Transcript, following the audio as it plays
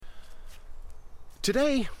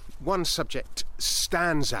Today, one subject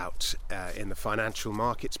stands out in the financial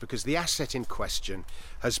markets because the asset in question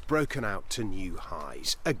has broken out to new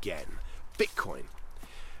highs again: Bitcoin.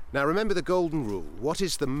 Now remember the golden rule: what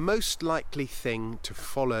is the most likely thing to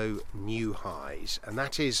follow new highs? And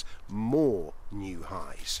that is more new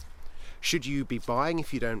highs. Should you be buying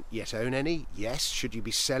if you don't yet own any? Yes. Should you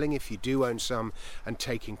be selling if you do own some and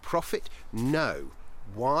taking profit? No.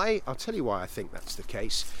 Why? I'll tell you why I think that's the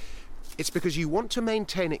case. It's because you want to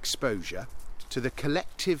maintain exposure to the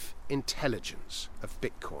collective intelligence of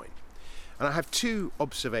Bitcoin. And I have two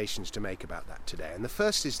observations to make about that today. And the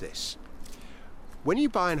first is this: when you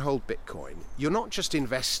buy and hold Bitcoin, you're not just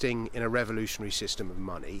investing in a revolutionary system of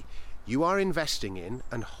money, you are investing in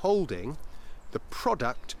and holding the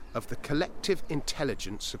product of the collective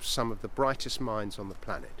intelligence of some of the brightest minds on the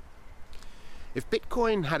planet. If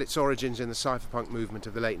Bitcoin had its origins in the cypherpunk movement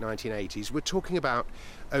of the late 1980s, we're talking about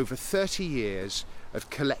over 30 years of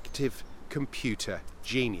collective computer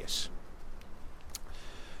genius.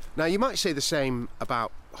 Now, you might say the same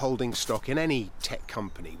about holding stock in any tech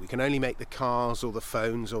company. We can only make the cars or the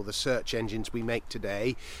phones or the search engines we make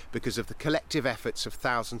today because of the collective efforts of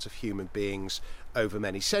thousands of human beings over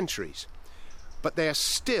many centuries. But they are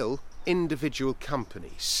still individual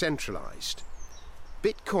companies, centralized.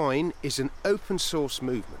 Bitcoin is an open source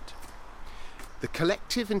movement. The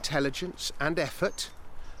collective intelligence and effort,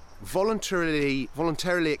 voluntarily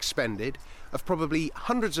expended, of probably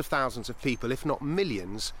hundreds of thousands of people, if not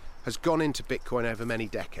millions, has gone into Bitcoin over many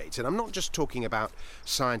decades. And I'm not just talking about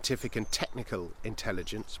scientific and technical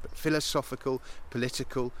intelligence, but philosophical,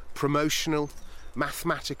 political, promotional,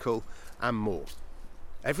 mathematical, and more.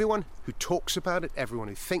 Everyone who talks about it, everyone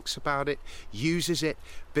who thinks about it, uses it,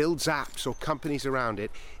 builds apps or companies around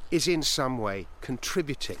it, is in some way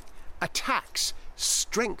contributing. Attacks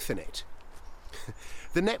strengthen it.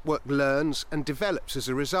 The network learns and develops as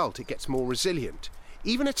a result. It gets more resilient.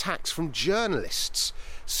 Even attacks from journalists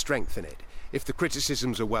strengthen it. If the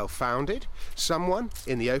criticisms are well-founded, someone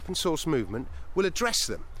in the open source movement will address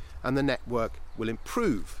them, and the network will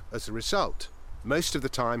improve as a result. Most of the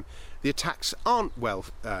time, the attacks aren't well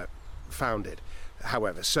founded,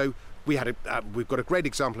 however. So we've got a great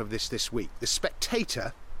example of this week. The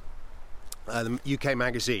Spectator, the UK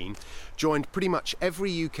magazine, joined pretty much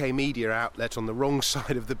every UK media outlet on the wrong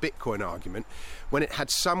side of the Bitcoin argument when it had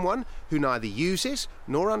someone who neither uses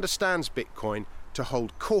nor understands Bitcoin to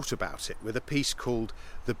hold court about it with a piece called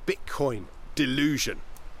The Bitcoin Delusion.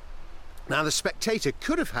 Now, the Spectator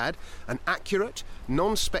could have had an accurate,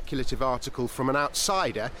 non-speculative article from an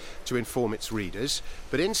outsider to inform its readers,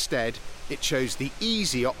 but instead it chose the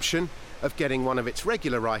easy option of getting one of its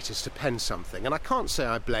regular writers to pen something. And I can't say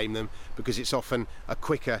I blame them, because it's often a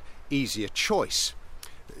quicker, easier choice.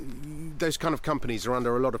 Those kind of companies are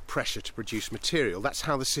under a lot of pressure to produce material. That's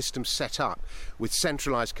how the system's set up, with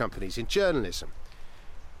centralised companies in journalism.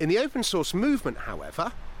 In the open source movement,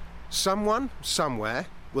 however, someone, somewhere,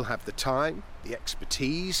 will have the time, the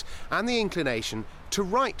expertise and the inclination to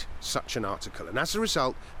write such an article, and as a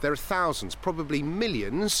result there are thousands, probably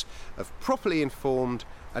millions, of properly informed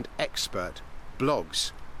and expert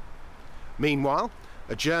blogs. Meanwhile,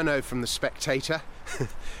 a journo from the Spectator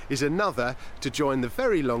is another to join the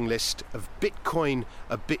very long list of Bitcoin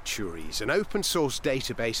obituaries, an open source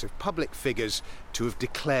database of public figures to have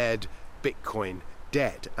declared Bitcoin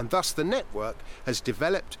dead, and thus the network has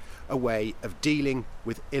developed a way of dealing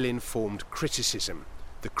with ill-informed criticism.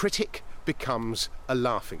 The critic becomes a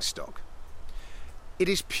laughingstock. It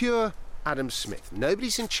is pure Adam Smith.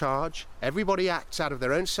 Nobody's in charge, everybody acts out of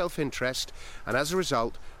their own self-interest, and as a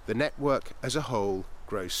result, the network as a whole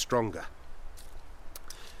grows stronger.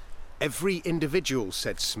 Every individual,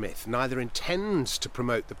 said Smith, neither intends to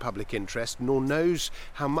promote the public interest nor knows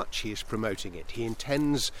how much he is promoting it. He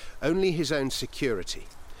intends only his own security.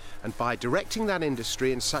 And by directing that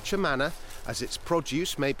industry in such a manner as its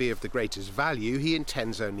produce may be of the greatest value, he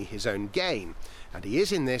intends only his own gain. And he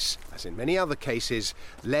is in this, as in many other cases,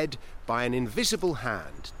 led by an invisible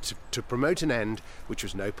hand to promote an end which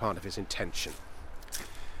was no part of his intention.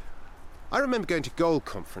 I remember going to gold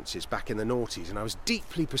conferences back in the noughties, and I was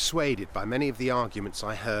deeply persuaded by many of the arguments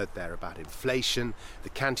I heard there about inflation, the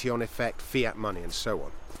Cantillon effect, fiat money and so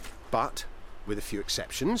on. But, with a few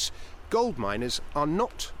exceptions, gold miners are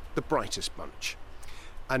not the brightest bunch.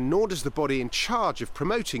 And nor does the body in charge of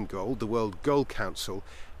promoting gold, the World Gold Council,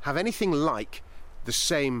 have anything like the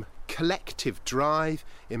same collective drive,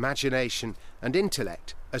 imagination and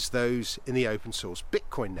intellect as those in the open source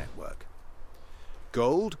Bitcoin network.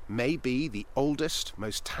 Gold may be the oldest,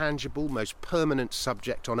 most tangible, most permanent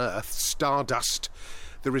subject on Earth, stardust,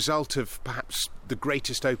 the result of perhaps the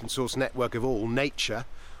greatest open source network of all, nature,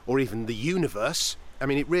 or even the universe. I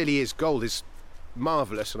mean, it really is. Gold is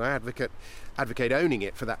marvellous, and I advocate owning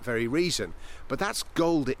it for that very reason. But that's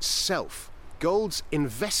gold itself. Gold's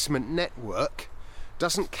investment network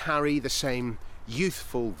doesn't carry the same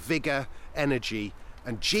youthful vigour, energy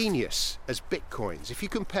and genius as Bitcoin's. If you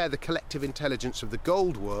compare the collective intelligence of the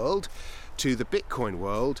gold world to the Bitcoin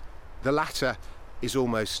world, the latter is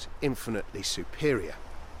almost infinitely superior.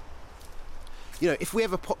 You know, if we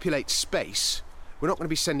ever populate space, we're not going to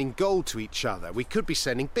be sending gold to each other. We could be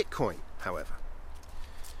sending Bitcoin, however.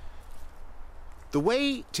 The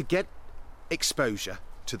way to get exposure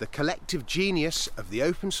to the collective genius of the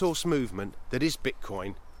open source movement that is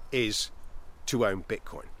Bitcoin is to own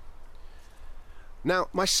Bitcoin. Now,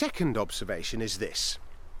 my second observation is this.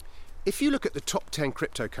 If you look at the top 10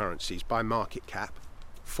 cryptocurrencies by market cap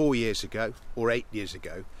 4 years ago or 8 years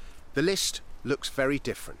ago, the list looks very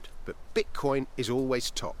different, but Bitcoin is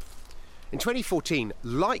always top. In 2014,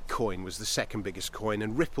 Litecoin was the second biggest coin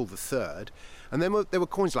and Ripple the third, and then there were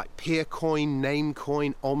coins like Peercoin,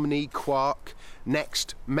 Namecoin, Omni, Quark,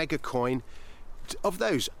 Next, Megacoin. Of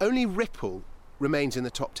those, only Ripple remains in the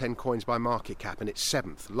top 10 coins by market cap, and it's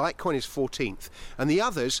 7th. Litecoin is 14th, and the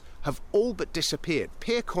others have all but disappeared.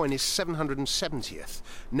 Peercoin is 770th,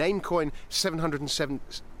 Namecoin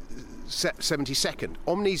 772nd,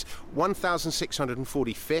 Omni's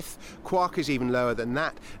 1645th, Quark is even lower than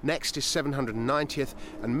that, Next is 790th,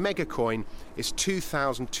 and Megacoin is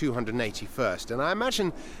 2281st. And I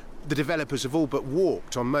imagine the developers have all but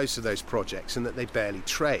walked on most of those projects and that they barely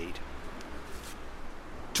trade.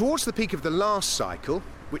 Towards the peak of the last cycle,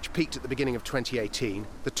 which peaked at the beginning of 2018,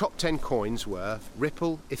 the top 10 coins were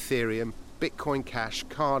Ripple, Ethereum, Bitcoin Cash,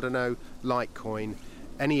 Cardano, Litecoin,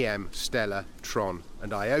 NEM, Stellar, Tron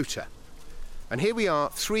and IOTA. And here we are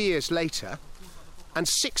 3 years later, and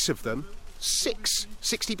 6 of them,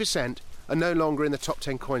 60%, are no longer in the top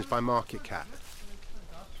 10 coins by market cap.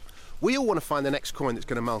 We all want to find the next coin that's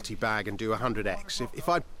going to multi-bag and do 100x. If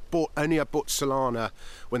I bought Solana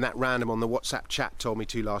when that random on the WhatsApp chat told me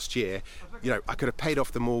to last year, you know, I could have paid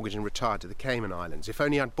off the mortgage and retired to the Cayman Islands. If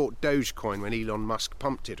only I'd bought Dogecoin when Elon Musk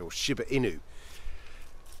pumped it, or Shiba Inu.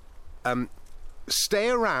 Stay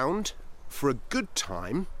around for a good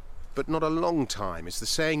time, but not a long time, is the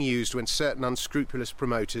saying used when certain unscrupulous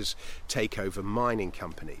promoters take over mining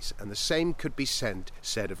companies. And the same could be said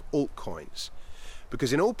of altcoins.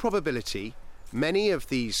 Because in all probability, many of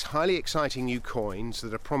these highly exciting new coins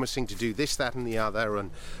that are promising to do this, that and the other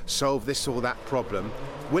and solve this or that problem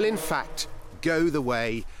will in fact go the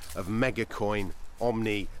way of Megacoin,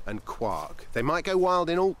 Omni and Quark. They might go wild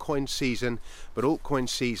in altcoin season, but altcoin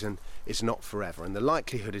season is not forever, and the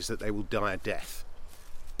likelihood is that they will die a death.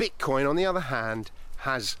 Bitcoin, on the other hand,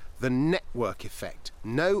 has the network effect.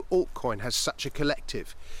 No altcoin has such a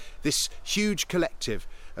collective. This huge collective,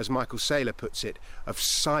 as Michael Saylor puts it, of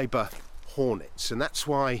cyber hornets, and that's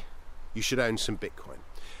why you should own some Bitcoin.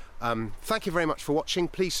 Thank you very much for watching.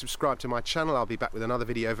 Please subscribe to my channel. I'll be back with another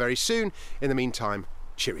video very soon. In the meantime,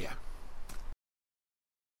 cheerio.